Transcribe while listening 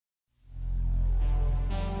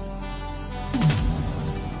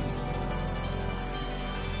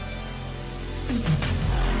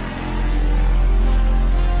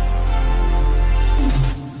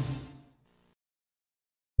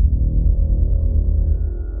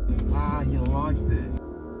fucked it.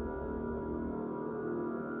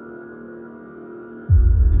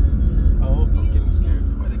 Oh, I'm getting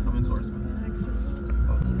scared. Why are they coming towards me?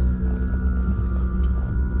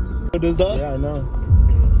 What is that? Yeah, I know.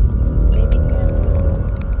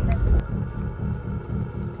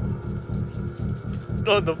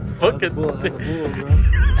 Oh, the fucking bull, thing. Bull, bro.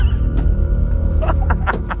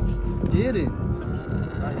 Get it.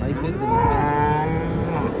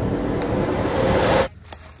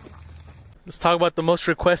 Let's talk about the most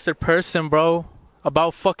requested person, bro.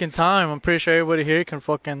 About fucking time. I'm pretty sure everybody here can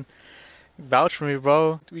fucking vouch for me,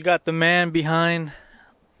 bro. We got the man behind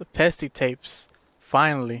the Pesty tapes.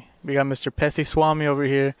 Finally. We got Mr. Pesty Swammy over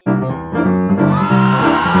here.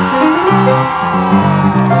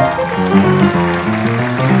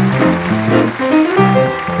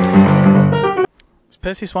 Is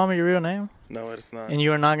Pesty Swammy your real name? No, it's not. And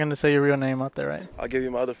you are not going to say your real name out there, right? I'll give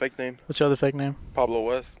you my other fake name. What's your other fake name? Pablo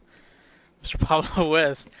West. Mr. Pablo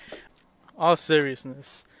West. All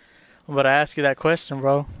seriousness, I'm about to ask you that question,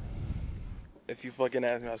 bro. If you fucking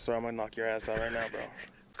ask me, I swear I'm gonna knock your ass out right now, bro.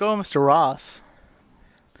 Let's go with Mr. Ross.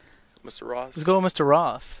 Mr. Ross? Let's go with Mr.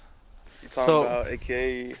 Ross. You talking about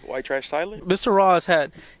AKA White Trash Tyler? Mr. Ross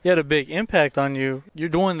had a big impact on you. You're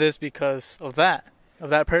doing this because of that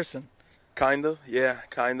person. Kind of, yeah,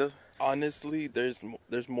 kind of. Honestly, there's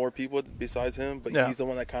more people besides him, but yeah. He's the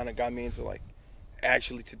one that kind of got me into like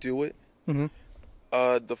actually to do it. Mm-hmm.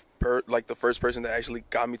 The first person that actually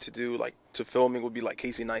got me to filming would be like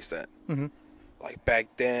Casey Neistat. Mm-hmm. Like back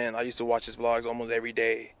then, I used to watch his vlogs almost every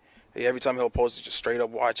day. Every time he'll post it, just straight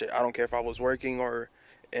up watch it. I don't care if I was working or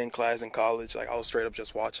in class in college. Like I'll straight up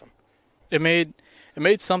just watch him. It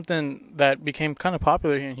made something that became kind of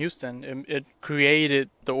popular here in Houston. It created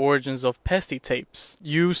the origins of Pesty tapes.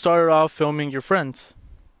 You started off filming your friends.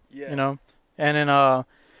 Yeah. You know, and then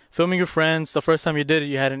filming your friends. The first time you did it,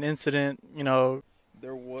 you had an incident. You know.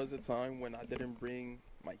 There was a time when I didn't bring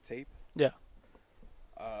my tape. Yeah.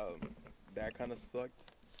 That kind of sucked.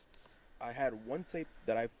 I had one tape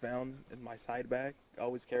that I found in my side bag. I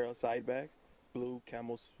always carry a side bag. Blue,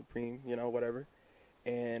 Camel Supreme, you know, whatever.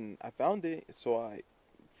 And I found it, so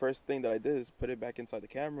first thing that I did is put it back inside the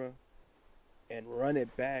camera and run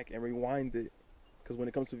it back and rewind it. Because when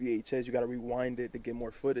it comes to VHS, you got to rewind it to get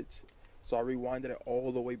more footage. So I rewinded it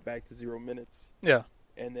all the way back to 0 minutes. Yeah.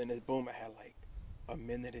 And then boom, I had like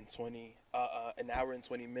an hour and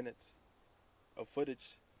 20 minutes of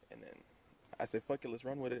footage. And then I said, fuck it, let's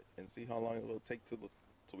run with it and see how long it will take till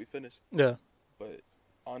we finish. Yeah. But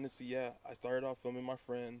honestly, yeah, I started off filming my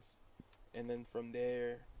friends. And then from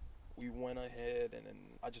there, we went ahead and then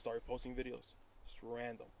I just started posting videos. Just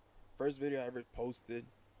random. First video I ever posted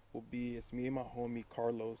will be, it's me and my homie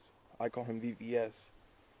Carlos. I call him VVS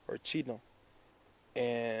or Chino.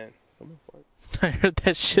 And someone fart. I heard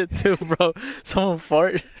that shit too, bro. Someone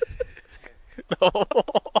fart. No.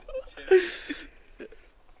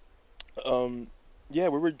 Yeah,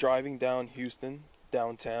 we were driving down Houston,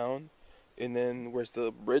 downtown, and then where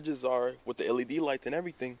the bridges are with the LED lights and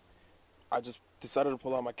everything, I just decided to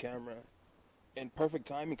pull out my camera in perfect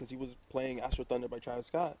timing because he was playing Astro Thunder by Travis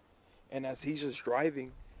Scott. And as he's just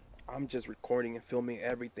driving, I'm just recording and filming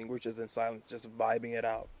everything. We're just in silence, just vibing it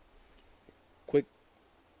out. Quick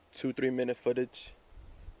 2-3 minute footage.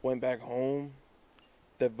 Went back home,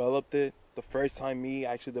 developed it. The first time me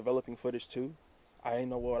actually developing footage too. I didn't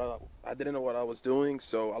know what I was doing,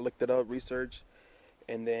 so I looked it up, researched,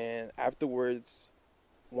 and then afterwards,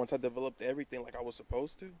 once I developed everything like I was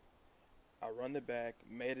supposed to, I run it back,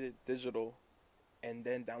 made it digital, and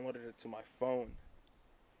then downloaded it to my phone.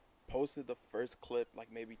 Posted the first clip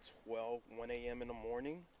like maybe 1 a.m. in the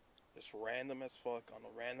morning, just random as fuck on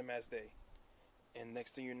a random ass day. And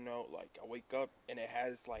next thing you know, like I wake up and it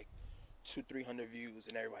has like 200-300 views,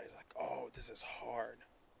 and everybody's like, "Oh, this is hard."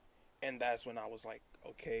 And that's when I was like,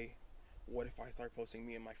 okay, what if I start posting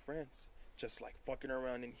me and my friends just like fucking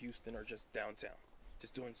around in Houston or just downtown,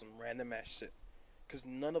 just doing some random ass shit? Because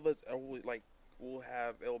none of us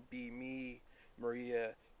it'll be me,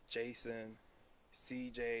 Maria, Jason,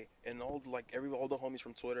 CJ, and all the homies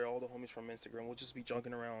from Twitter, all the homies from Instagram. We'll just be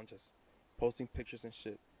junking around, just posting pictures and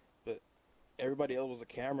shit. But everybody else was a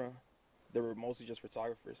camera. They were mostly just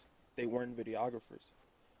photographers. They weren't videographers.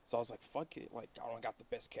 So I was like, fuck it. Like, I don't got the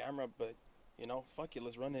best camera, but, you know, fuck it.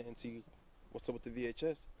 Let's run it and see what's up with the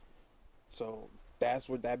VHS. So that's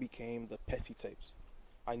where that became the Pesty tapes.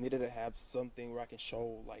 I needed to have something where I can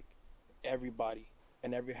show, like, everybody.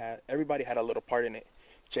 And everybody had a little part in it.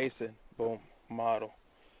 Jason, boom, model.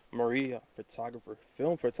 Maria, photographer,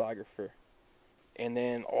 film photographer. And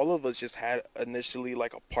then all of us just had initially,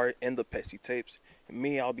 like, a part in the Pesty tapes.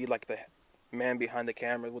 Me, I'll be, like, the man behind the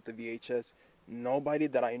camera with the VHS. Nobody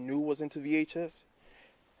that I knew was into VHS.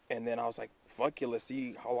 And then I was like, fuck it, let's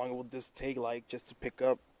see how long will this take, like, just to pick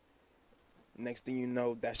up. Next thing you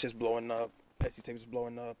know, that's just blowing up. Pesty Tapes is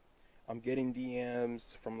blowing up. I'm getting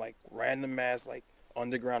DMs from, like, random ass, like,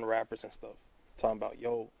 underground rappers and stuff. Talking about,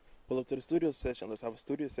 yo, pull up to the studio session. Let's have a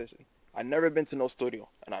studio session. I never been to no studio,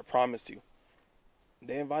 and I promise you.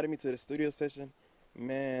 They invited me to the studio session.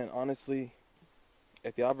 Man, honestly,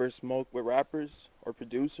 if y'all ever smoke with rappers or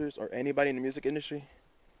producers or anybody in the music industry,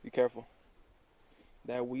 be careful.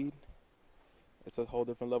 That weed, it's a whole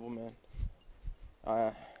different level, man.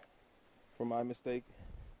 For my mistake.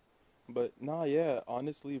 But nah, yeah,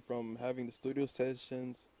 honestly, from having the studio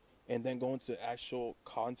sessions and then going to actual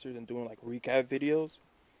concerts and doing like recap videos,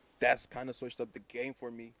 that's kind of switched up the game for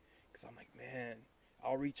me. Because I'm like, man,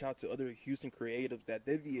 I'll reach out to other Houston creatives that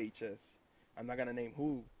did VHS. I'm not going to name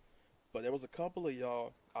who. But there was a couple of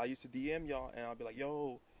y'all, I used to DM y'all, and I'll be like,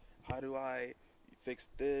 yo, how do I fix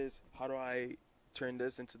this? How do I turn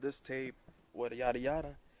this into this tape? What, yada,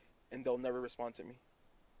 yada. And they'll never respond to me.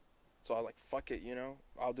 So I was like, fuck it, you know?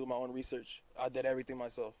 I'll do my own research. I did everything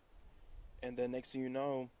myself. And then next thing you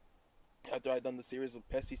know, after I'd done the series of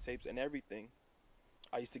Pesty Tapes and everything,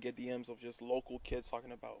 I used to get DMs of just local kids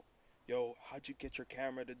talking about, yo, how'd you get your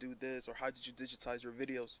camera to do this? Or how did you digitize your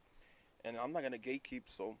videos? And I'm not going to gatekeep,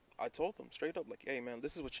 so I told them straight up, like, hey, man,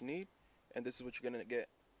 this is what you need, and this is what you're going to get.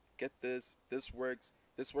 Get this. This works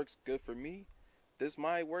good for me. This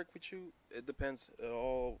might work with you. It depends. It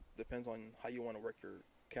all depends on how you want to work your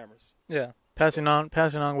cameras. Yeah, passing on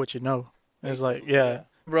what you know. It's like, yeah.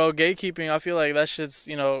 Bro, gatekeeping, I feel like that shit's,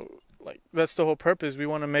 you know, like, that's the whole purpose. We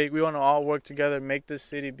want to all work together, make this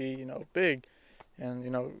city be, you know, big. And,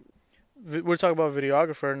 you know, we're talking about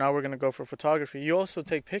videographer. Now we're going to go for photography. You also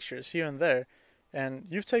take pictures here and there. And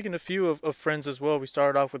you've taken a few of friends as well. We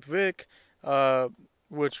started off with Vic,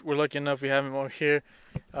 which we're lucky enough we have him over here.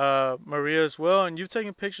 Maria as well. And you've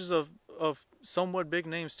taken pictures of somewhat big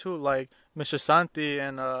names too, like Mr. Santi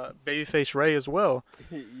and Babyface Ray as well.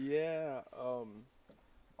 Yeah.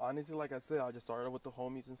 Honestly, like I said, I just started with the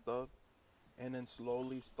homies and stuff. And then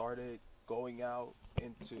slowly started going out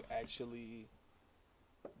into actually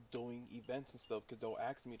doing events and stuff, because they'll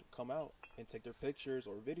ask me to come out and take their pictures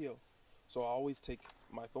or video. So I always take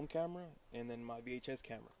my film camera and then my VHS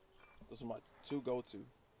camera. Those are my two go-to.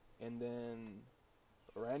 And then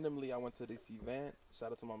randomly I went to this event.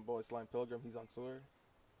 Shout out to my boy Slime Pilgrim. He's on tour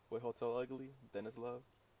with Hotel Ugly, Dennis Love.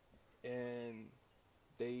 And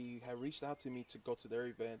they had reached out to me to go to their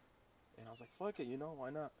event. And I was like, fuck it, you know, why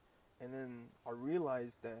not? And then I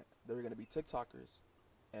realized that they were going to be TikTokers.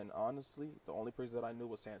 And honestly, the only person that I knew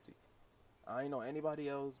was Santi. I didn't know anybody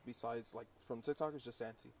else besides, like, from TikTokers, just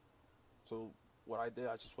Santi. So what I did,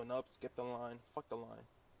 I just went up, skipped the line, fuck the line.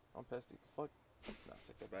 I'm Pesty. Fuck. Nah,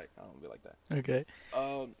 take that back. I don't be like that. Okay.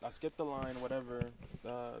 I skipped the line, whatever.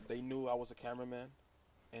 They knew I was a cameraman.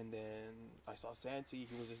 And then I saw Santi.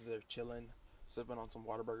 He was just there chilling, sipping on some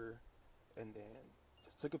Whataburger. And then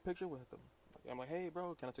just took a picture with him. I'm like, hey,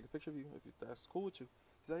 bro, can I take a picture of you? If that's cool with you.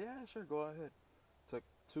 He's like, yeah, sure, go ahead. Took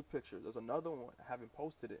 2 pictures. There's another one. I haven't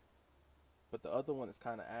posted it. But the other one is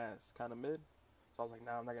kind of ass, kind of mid. So I was like,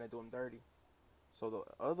 nah, I'm not going to do him dirty. So the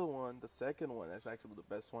other one, the second one, that's actually the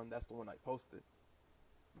best one. That's the one I posted.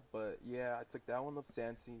 But yeah, I took that one of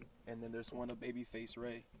Santi. And then there's one of Babyface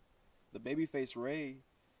Ray. The Babyface Ray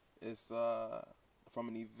is from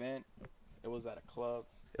an event. It was at a club.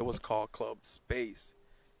 It was called Club Space.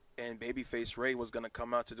 And Babyface Ray was going to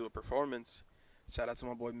come out to do a performance. Shout out to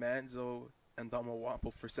my boy Manzo and Damo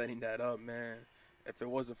Wampo for setting that up, man. If it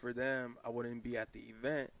wasn't for them, I wouldn't be at the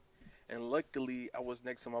event. And luckily, I was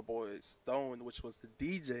next to my boy Stone, which was the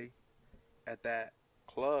DJ at that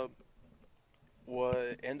club.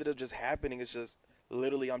 What ended up just happening is just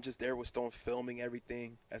literally I'm just there with Stone filming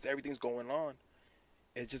everything. As everything's going on,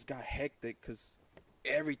 it just got hectic because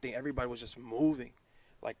everybody was just moving.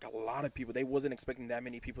 Like a lot of people, they wasn't expecting that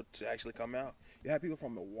many people to actually come out. You had people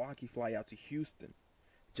from Milwaukee fly out to Houston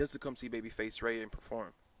just to come see Babyface Ray and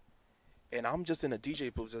perform. And I'm just in a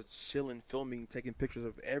DJ booth, just chilling, filming, taking pictures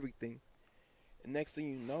of everything. And next thing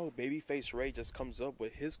you know, Babyface Ray just comes up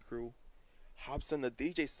with his crew, hops in the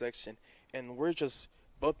DJ section, and we're just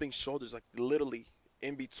bumping shoulders, like literally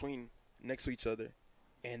in between, next to each other.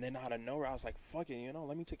 And then out of nowhere, I was like, fuck it, you know,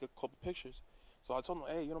 let me take a couple pictures. So I told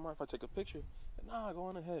him, hey, you don't mind if I take a picture? And, nah, go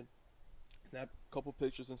on ahead. Snap a couple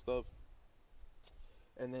pictures and stuff.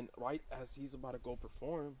 And then right as he's about to go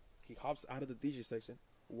perform, he hops out of the DJ section,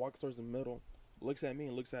 walks towards the middle, looks at me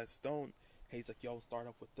and looks at Stone. Hey, he's like, yo, start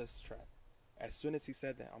off with this track. As soon as he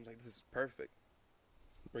said that, I'm like, this is perfect.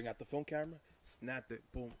 Bring out the film camera, snapped it,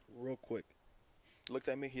 boom, real quick. looked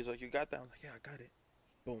at me. He's like, "You got that?" I'm like, "Yeah, I got it."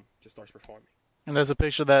 Boom, just starts performing. And there's a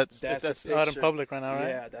picture that's the out in picture. public right now, right?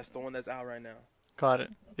 Yeah, that's the one that's out right now. Caught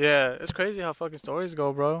it. Yeah, it's crazy how fucking stories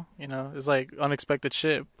go, bro. You know, it's like unexpected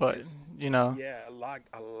shit, but you know. Yeah, a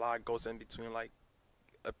lot goes in between. Like,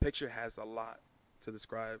 a picture has a lot to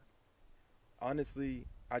describe. Honestly,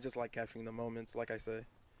 I just like capturing the moments. Like I say.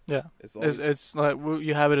 Yeah, it's like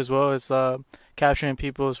you have it as well. It's capturing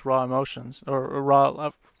people's raw emotions or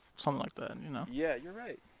raw something like that. You know. Yeah, you're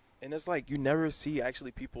right. And it's like you never see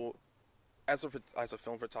actually people. As a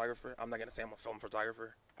film photographer, I'm not gonna say I'm a film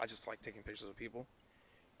photographer. I just like taking pictures of people.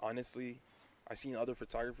 Honestly, I've seen other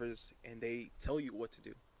photographers and they tell you what to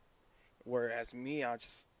do. Whereas me,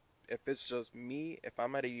 if it's just me, if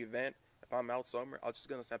I'm at an event, if I'm out somewhere, I'm just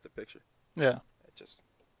gonna snap the picture. Yeah. Just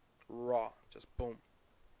raw, just boom,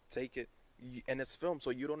 take it, and it's filmed, so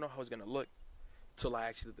you don't know how it's gonna look till I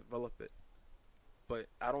actually develop it. But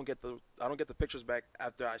I don't get the pictures back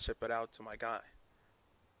after I ship it out to my guy.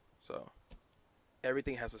 So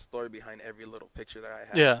everything has a story behind every little picture that I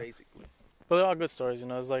have. Yeah. Basically. But they're all good stories, you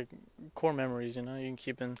know. It's like core memories, you know. You can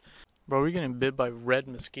keep in. Bro, we're getting bit by red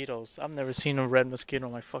mosquitoes. I've never seen a red mosquito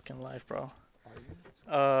in my fucking life, bro.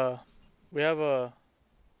 We have a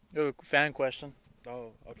fan question.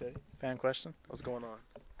 Oh, okay. Fan question. What's going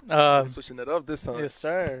on? Switching it up this time. Yes,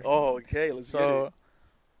 sir. Oh, okay. Let's get it.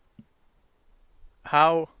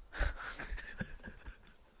 How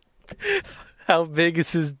big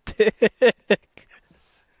is his dick?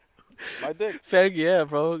 My dick. Fair, yeah,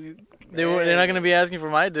 bro. They're not gonna be asking for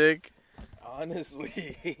my dick.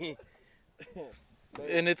 Honestly.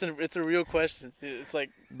 And it's a real question. It's like,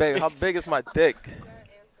 babe, how big is my dick?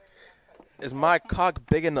 Is my cock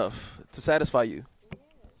big enough to satisfy you?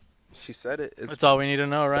 She said it. That's all we need to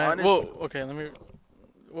know, right? Honest, okay,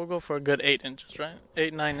 we'll go for a good 8 inches, right?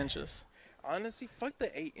 9 inches. Honestly, fuck the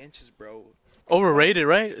 8 inches, bro. Overrated,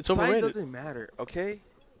 right? It's overrated. Size doesn't matter, okay?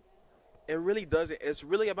 It really doesn't. It's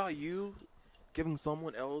really about you giving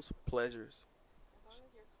someone else pleasures. As long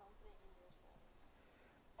as you're confident in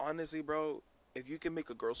yourself. Honestly, bro, if you can make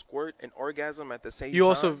a girl squirt and orgasm at the same time. You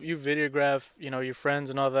also videograph, you know, your friends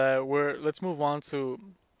and all that. Let's move on to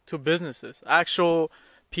businesses. Actual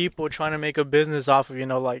people trying to make a business off of, you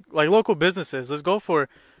know, like local businesses. Let's go for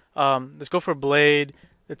Blade.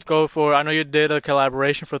 Let's go for, I know you did a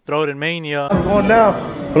collaboration for Throat and Mania. I'm going now.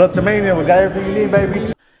 Pull up the Mania. We got everything you need,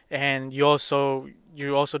 baby. And you also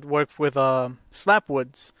work with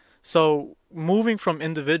Slapwoods. So moving from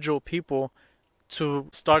individual people to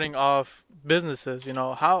starting off businesses, you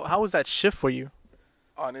know, how was that shift for you?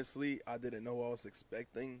 Honestly, I didn't know what I was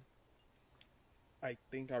expecting. I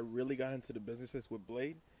think I really got into the businesses with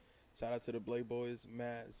Blade. Shout out to the Blade boys,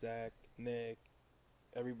 Matt, Zach, Nick,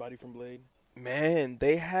 everybody from Blade. Man,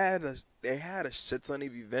 they had a shit ton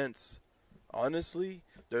of events. Honestly,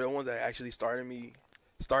 they're the ones that actually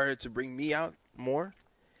started to bring me out more.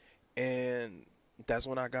 And that's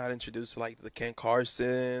when I got introduced to like the Ken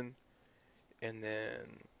Carson, and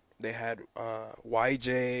then they had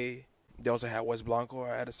YJ. They also had West Blanco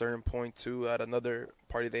at a certain point too, at another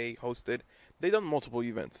party they hosted. They done multiple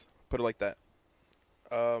events, put it like that.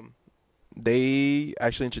 They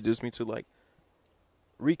actually introduced me to like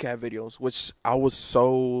recap videos, which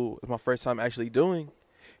it's my first time actually doing.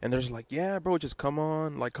 And they're just like, yeah, bro, just come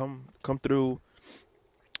on, like come through,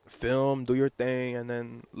 film, do your thing, and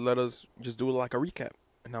then let us just do like a recap.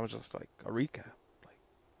 And I was just like, a recap? Like,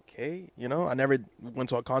 okay, you know, I never went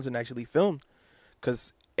to a concert and actually filmed,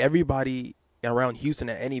 because everybody around Houston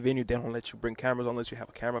at any venue, they don't let you bring cameras unless you have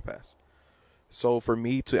a camera pass. So for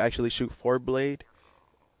me to actually shoot for Blade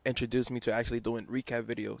introduced me to actually doing recap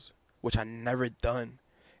videos, which I never done.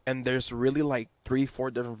 And there's really like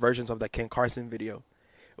 3-4 different versions of that Ken Carson video,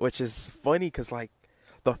 which is funny because like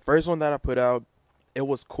the first one that I put out, it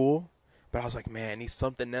was cool, but I was like, man, I need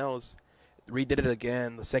something else. Redid it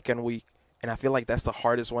again the second week, and I feel like that's the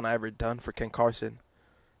hardest one I ever done for Ken Carson.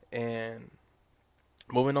 And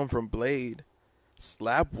moving on from Blade,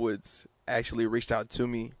 Slapwoods actually reached out to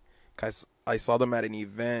me because I saw them at an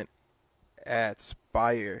event at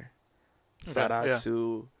Spire. Shout out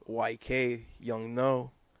to YK, Young No.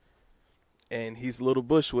 And he's Little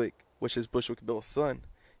Bushwick, which is Bushwick Bill's son.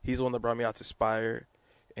 He's the one that brought me out to Spire.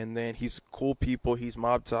 And then he's cool people. He's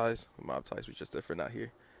mob ties. Mob ties, we just different out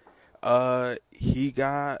here. He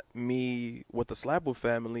got me with the Slapwood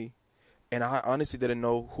family. And I honestly didn't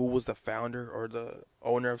know who was the founder or the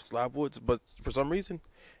owner of Slapwoods. But for some reason,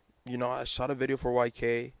 you know, I shot a video for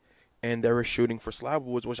YK. And they were shooting for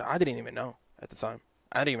Slapwoods, which I didn't even know at the time.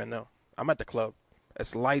 I didn't even know. I'm at the club.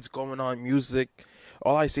 It's lights going on, music.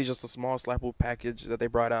 All I see is just a small Slapwood package that they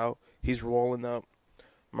brought out. He's rolling up.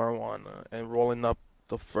 marijuana and rolling up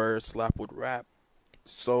the first slap with rap.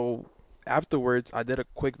 So afterwards, I did a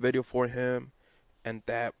quick video for him and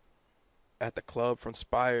that at the club from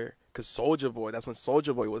Spire. Because Soldier Boy, that's when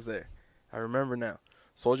Soldier Boy was there. I remember now.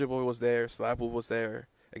 Soldier Boy was there, Slapwood was there,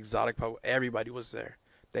 Exotic Pop, everybody was there.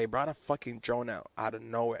 They brought a fucking drone out of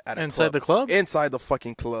nowhere. At a Inside the club? Inside the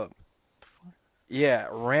fucking club. Yeah,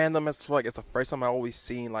 random as fuck. It's the first time I always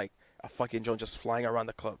seen like a fucking drone just flying around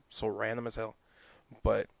the club. So random as hell.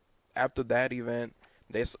 But after that event,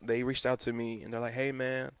 they reached out to me and they're like, hey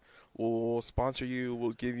man, we'll sponsor you,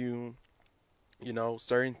 we'll give you, you know,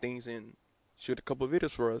 certain things and shoot a couple of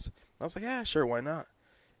videos for us. I was like, yeah, sure, why not?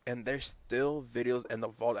 And there's still videos in the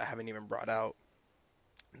vault I haven't even brought out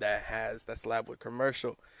that has that Slapwood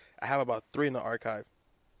commercial. I have about 3 in the archive.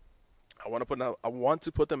 I want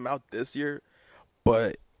to put them out this year,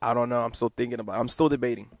 but I don't know. I'm still thinking about it. I'm still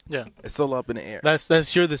debating. Yeah. It's still up in the air.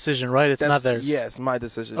 That's your decision, right? It's not theirs. Yeah, it's my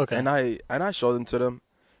decision. Okay. And I showed them to them.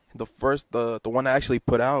 The one I actually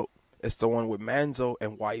put out is the one with Manzo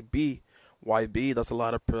and YB. YB does a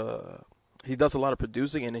lot of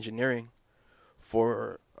producing and engineering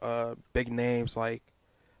for big names like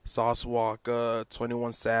Sauce Walker,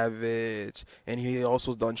 21 Savage, and he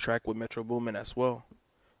also done track with Metro Boomin as well.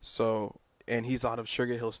 So, and he's out of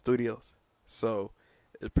Sugar Hill Studios. So,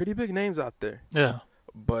 there's pretty big names out there. Yeah.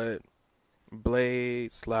 But Blade,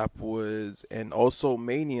 Slapwoods, and also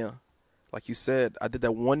Mania, like you said, I did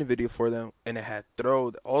that one video for them, and it had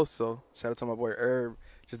Throwed also. Shout out to my boy Herb.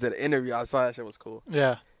 Just did an interview. I saw that shit was cool.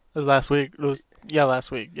 Yeah. It was last week. Last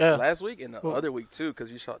week. Yeah. Last week and the other week too,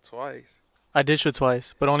 because you shot twice. I did shoot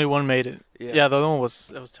twice, but only one made it. Yeah. The other one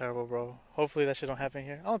was terrible, bro. Hopefully that shit don't happen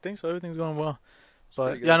here. I don't think so. Everything's going well. But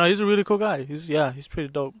pretty yeah, good. no, he's a really cool guy. He's pretty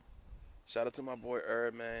dope. Shout out to my boy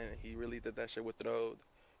Herb, man. He really did that shit with Throwed.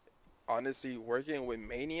 Honestly, working with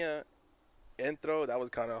Mania and Throwed, that was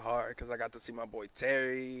kind of hard because I got to see my boy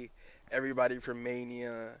Terry, everybody from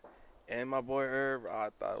Mania, and my boy Herb. I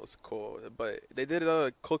thought it was cool. But they did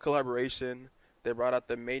a cool collaboration. They brought out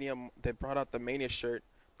the Mania shirt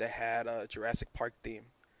that had a Jurassic Park theme,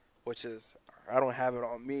 which is, I don't have it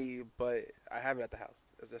on me, but I have it at the house.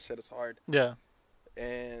 That shit is hard. Yeah.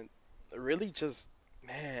 And really just,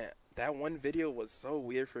 man, that one video was so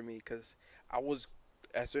weird for me because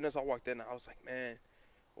as soon as I walked in, I was like, man,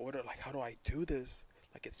 how do I do this?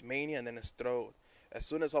 Like, it's Mania and then it's Throwed. As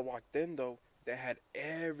soon as I walked in, though, they had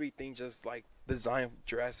everything just like designed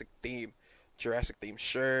Jurassic theme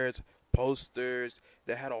shirts, posters.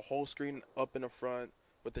 They had a whole screen up in the front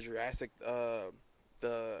with the Jurassic, the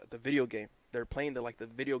video game. They're playing the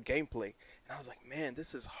video gameplay, and I was like, man,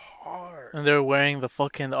 this is hard. And they were wearing the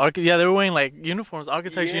they were wearing like uniforms,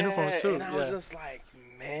 architecture uniforms too. And I was just like,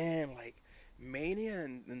 man, like Mania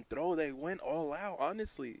and Throw, they went all out.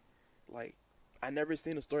 Honestly, like I never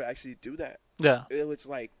seen a store actually do that. Yeah. It was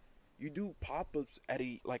like you do pop-ups at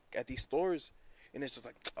these stores, and it's just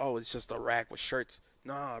like, oh, it's just a rack with shirts.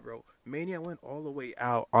 Nah, bro, Mania went all the way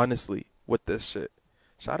out. Honestly, with this shit.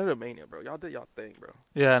 Shout out to Mania, bro. Y'all did y'all thing, bro.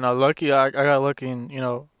 Yeah, no, lucky. I got lucky, and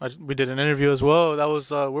we did an interview as well. That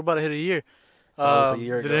was we're about to hit a year. That was a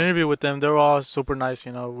year ago. Did an interview with them. They were all super nice.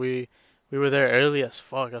 We were there early as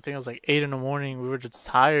fuck. I think it was like 8 a.m. We were just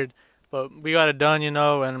tired, but we got it done.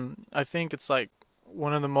 And I think it's like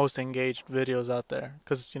one of the most engaged videos out there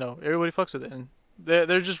because everybody fucks with it, and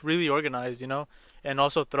they're just really organized. And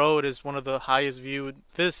also Throw It is one of the highest viewed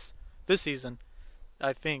this season.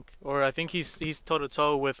 I think he's toe to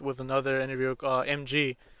toe with another interview,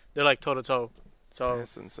 MG. They're like toe to toe. So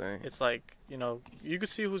that's insane. It's like you can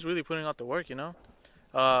see who's really putting out the work.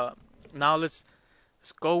 Now let's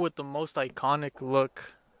go with the most iconic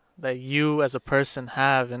look that you as a person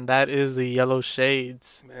have, and that is the yellow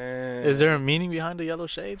shades. Man, is there a meaning behind the yellow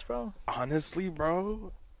shades, bro? Honestly,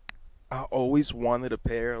 bro, I always wanted a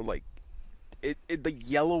pair of like it. The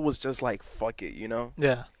yellow was just like fuck it,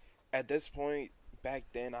 Yeah. At this point. Back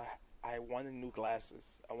then, I wanted new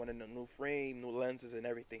glasses. I wanted a new frame, new lenses, and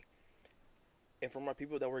everything. And for my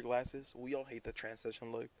people that wear glasses, we all hate the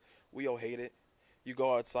transition look. We all hate it. You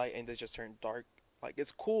go outside and they just turn dark. Like,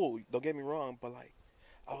 it's cool. Don't get me wrong. But, like,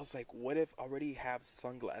 I was like, what if I already have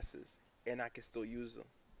sunglasses and I can still use them?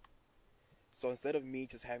 So instead of me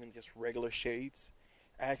just having just regular shades,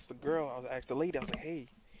 I asked the lady, I was like, hey,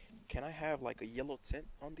 can I have, like, a yellow tint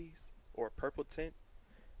on these? Or a purple tint?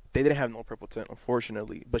 They didn't have no purple tint,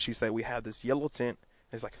 unfortunately. But she said, we have this yellow tint.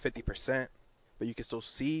 It's like 50%. But you can still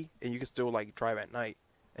see, and you can still, like, drive at night.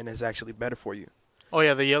 And it's actually better for you. Oh,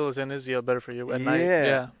 yeah, the yellow tint is better for you at night.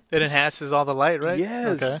 Yeah. It enhances all the light, right?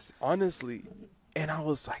 Yes, okay. Honestly. And I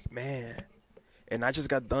was like, man. And I just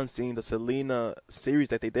got done seeing the Selena series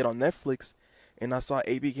that they did on Netflix. and I saw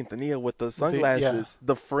AB Quintanilla with the Yeah. sunglasses,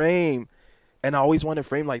 the frame, and I always wanted a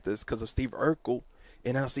frame like this because of Steve Urkel.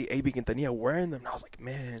 And then I see AB Quintanilla wearing them, and I was like,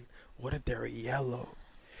 man, what if they're yellow?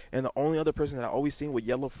 And the only other person that I always seen with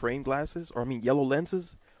yellow frame glasses, or I mean yellow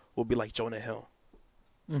lenses, would be like Jonah Hill.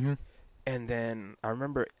 Mm-hmm. And then I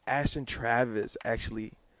remember Ashton Travis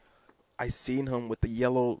actually. I seen him with the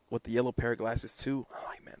yellow pair of glasses too. I'm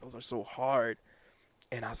like, man, those are so hard.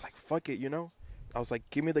 And I was like, fuck it, you know. I was like,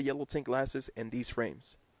 give me the yellow tint glasses and these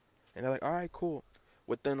frames. And they're like, all right, cool.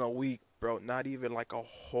 Within a week, bro, not even like a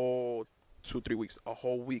whole 2-3 weeks, a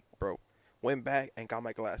whole week, bro. Went back and got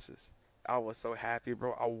my glasses. I was so happy,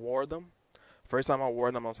 bro. I wore them. First time I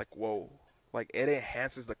wore them, I was like, whoa. Like, it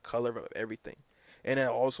enhances the color of everything. And then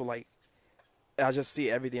also, like, I just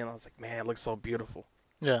see everything, and I was like, man, it looks so beautiful.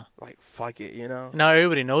 Yeah. Like, fuck it, you know? Now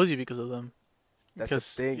everybody knows you because of them. That's the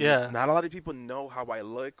thing. Yeah. Not a lot of people know how I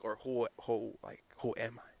look or who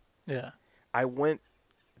am I. Yeah. I went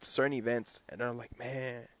to certain events, and they're like,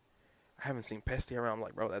 man, I haven't seen Pesty around. I'm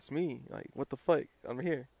like, bro, that's me. Like, what the fuck? I'm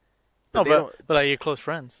here. But they don't- like you're close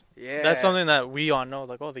friends. Yeah. That's something that we all know.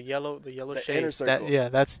 Like, oh, the yellow The shade. inner circle.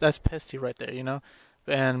 That's Pesty right there, you know?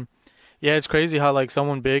 And yeah, it's crazy how like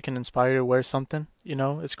someone big can inspire you to wear something, you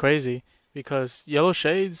know? It's crazy because yellow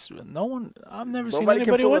shades, I've never seen Nobody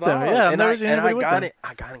can anybody pull with it them. off. Yeah, I've And never I- seen and anybody with them.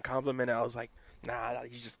 I got a compliment. I was like, nah,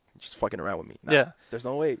 you just fucking around with me. Nah, Yeah. There's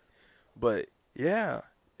no way. But yeah,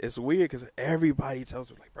 it's weird because everybody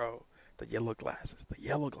tells me like, bro, the yellow glasses.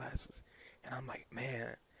 And I'm like,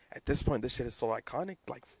 man, at this point, this shit is so iconic.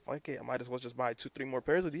 Like, fuck it. I might as well just buy 2-3 more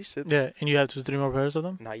pairs of these shits. Yeah, and you have 2-3 more pairs of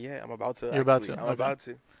them? Not yet. I'm about to. You're about actually. to? I'm Okay. about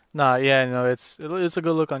to. Nah, yeah, no, it's a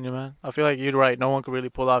good look on you, man. I feel like you're right. No one could really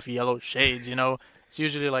pull off yellow shades, you know? It's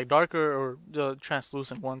usually like darker or the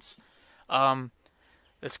translucent ones.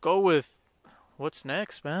 Let's go with what's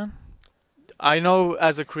next, man. I know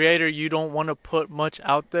as a creator you don't want to put much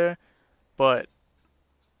out there, but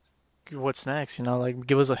what's next? You know, like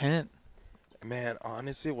give us a hint. Man,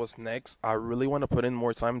 honestly, what's next? I really want to put in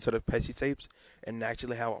more time into the Pesty tapes and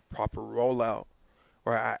actually have a proper rollout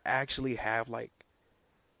where I actually have like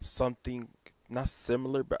something not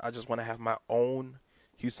similar, but I just want to have my own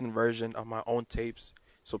Houston version of my own tapes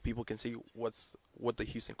so people can see what the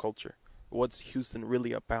Houston culture, what's Houston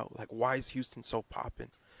really about. Like, why is Houston so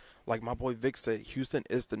poppin'? Like my boy Vic said, Houston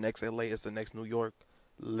is the next LA, is the next New York.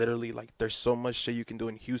 Literally, like, there's so much shit you can do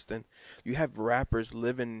in Houston. You have rappers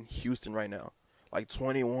living in Houston right now. Like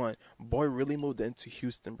 21. Boy really moved into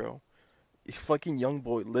Houston, bro. Fucking young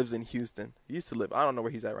boy lives in Houston. He used to live. I don't know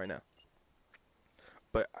where he's at right now.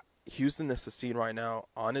 But Houston is the scene right now,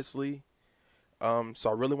 honestly. So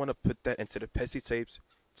I really want to put that into the Pesty tapes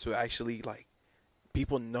to actually, like,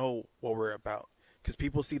 people know what we're about. Because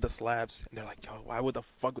people see the slabs and they're like, yo, why would the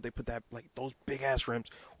fuck would they put that, like, those big ass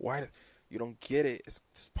rims? Why? You don't get it.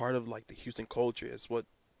 It's part of, like, the Houston culture. It's what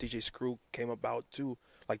DJ Screw came about too.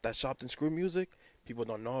 Like that Shopton Screw music, people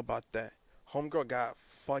don't know about that. Homegirl got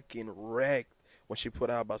fucking wrecked when she put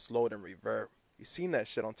out about Slow It and Reverb. You seen that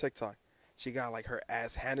shit on TikTok? She got like her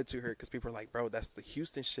ass handed to her because people are like, bro, that's the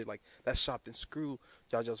Houston shit. Like that's Shopton Screw.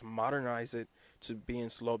 Y'all just modernize it to being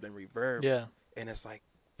Slow It and Reverb. Yeah. And it's like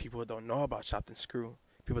people don't know about Shopton Screw.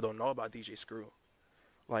 People don't know about DJ Screw.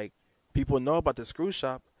 Like people know about the Screw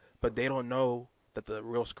Shop, but they don't know that the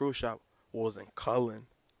real Screw Shop was in Cullen,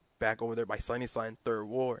 back over there by Sunnyside, Third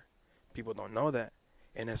Ward. People don't know that.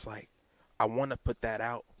 And it's like, I want to put that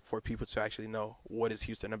out for people to actually know what is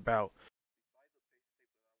Houston about.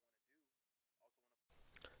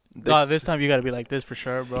 Nah, this time you gotta be like this for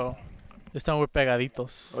sure, bro. This time we're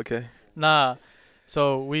pegaditos. Okay. Nah,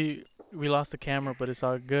 so we lost the camera, but it's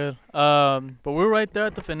all good. But we're right there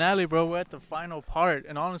at the finale, bro. We're at the final part,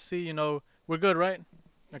 and honestly, you know, we're good, right?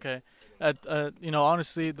 Okay. You know,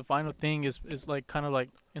 honestly, the final thing is like kind of like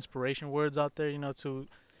inspiration words out there, you know, to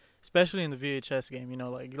especially in the VHS game, you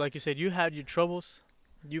know, like you said, you had your troubles,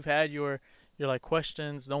 you've had your like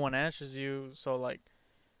questions, no one answers you, so like,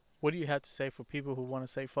 what do you have to say for people who want to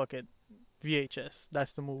say fuck it, VHS,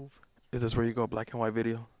 that's the move? Is this where you go black and white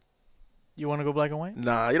video? You want to go black and white?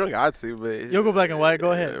 Nah, you don't got to, but You'll go black and white.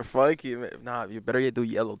 Go ahead. Fuck you, man. Nah, you better yet do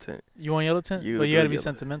yellow tint. You want yellow tint? You But you do gotta be yellow.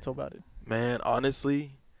 sentimental about it. Man,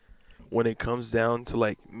 honestly, when it comes down to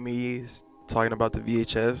like me talking about the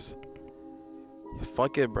VHS,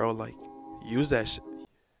 fuck it, bro. Like, use that shit.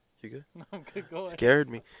 You good? Okay, go ahead. Scared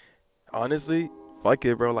me. Honestly, fuck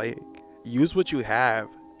it, bro. Like, use what you have.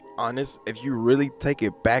 Honest, if you really take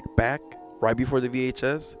it back right before the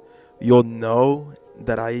VHS, you'll know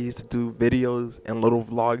that I used to do videos and little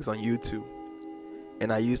vlogs on YouTube,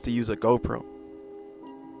 and I used to use a GoPro.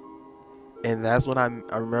 And that's when I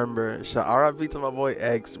remember, shout RIP to my boy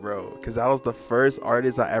X, bro, because that was the first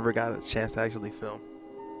artist I ever got a chance to actually film.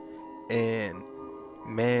 And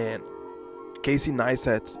man, Casey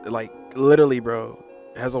Neistat, like literally, bro,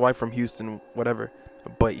 has a wife from Houston, whatever.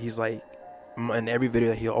 But he's like, in every video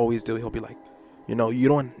that he'll always do, he'll be like, you know, you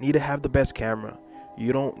don't need to have the best camera.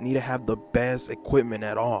 You don't need to have the best equipment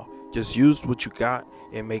at all. Just use what you got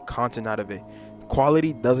and make content out of it.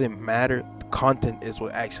 Quality doesn't matter. Content is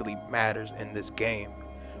what actually matters in this game.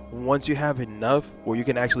 Once you have enough where you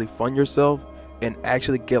can actually fund yourself and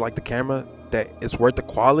actually get like the camera that is worth the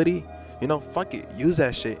quality, you know, fuck it, use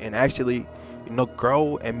that shit and actually, you know,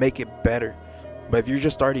 grow and make it better. But if you're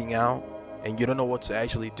just starting out and you don't know what to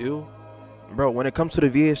actually do, bro, when it comes to the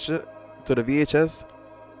VHS,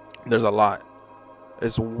 there's a lot.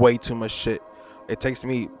 It's way too much shit. It takes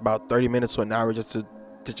me about 30 minutes to an hour just to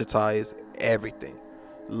digitize everything.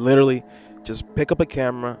 Literally, just pick up a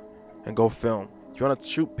camera and go film. You want to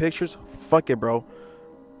shoot pictures? Fuck it, bro.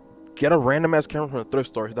 Get a random ass camera from the thrift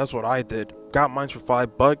store. That's what I did. Got mine for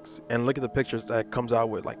 $5 and look at the pictures that it comes out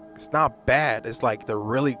with. Like, it's not bad. It's like they're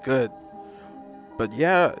really good. But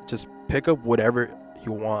yeah, just pick up whatever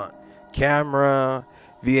you want. Camera,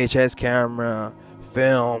 VHS camera,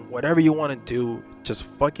 film, whatever you want to do. Just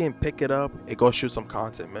fucking pick it up and go shoot some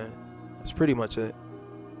content, man. That's pretty much it.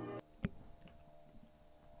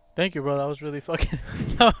 Thank you, bro. That was really fucking.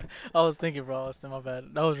 I was thinking, bro. My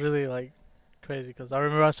bad. That was really like crazy because I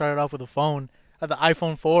remember I started off with a phone. I had the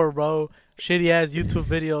iPhone 4, bro. Shitty ass YouTube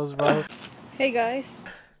videos, bro. Hey guys.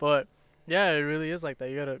 But yeah, it really is like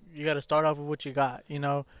that. You gotta start off with what you got, you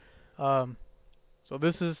know. So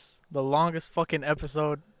this is the longest fucking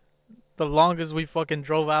episode, the longest we fucking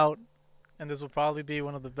drove out, and this will probably be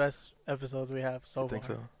one of the best episodes we have so far. Think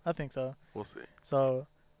so? I think so. We'll see. So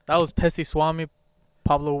that was Pesty Swammy,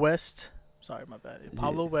 Pablo West. Sorry, my bad.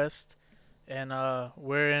 Pablo West, and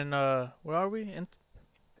we're in where are we?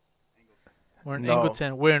 We're in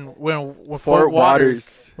Ingleton. We're in Fort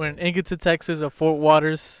Waters. We're in Ingleton, Texas, or Fort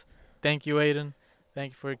Waters. Thank you, Aiden.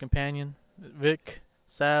 Thank you for your companion, Vic,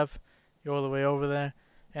 Sav. You're all the way over there,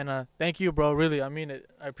 and thank you, bro. Really, I mean it.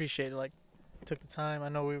 I appreciate it. Like, took the time. I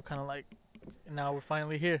know we were kind of like, now we're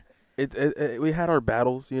finally here. We had our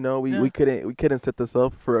battles, you know. We couldn't set this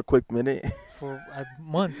up for a quick minute. For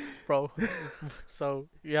months, bro. So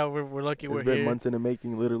yeah, we're lucky we're here. It's been months in the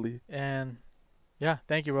making, literally. And yeah,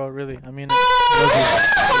 thank you, bro. Really, I mean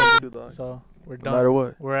it. Love you. So we're done. No matter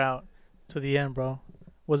what, we're out to the end, bro.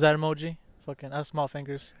 Was that emoji? Fucking, that's small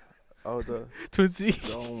fingers. Oh, the Twinsie.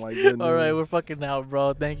 Oh my goodness. All right, we're fucking out,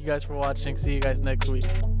 bro. Thank you guys for watching. See you guys next week.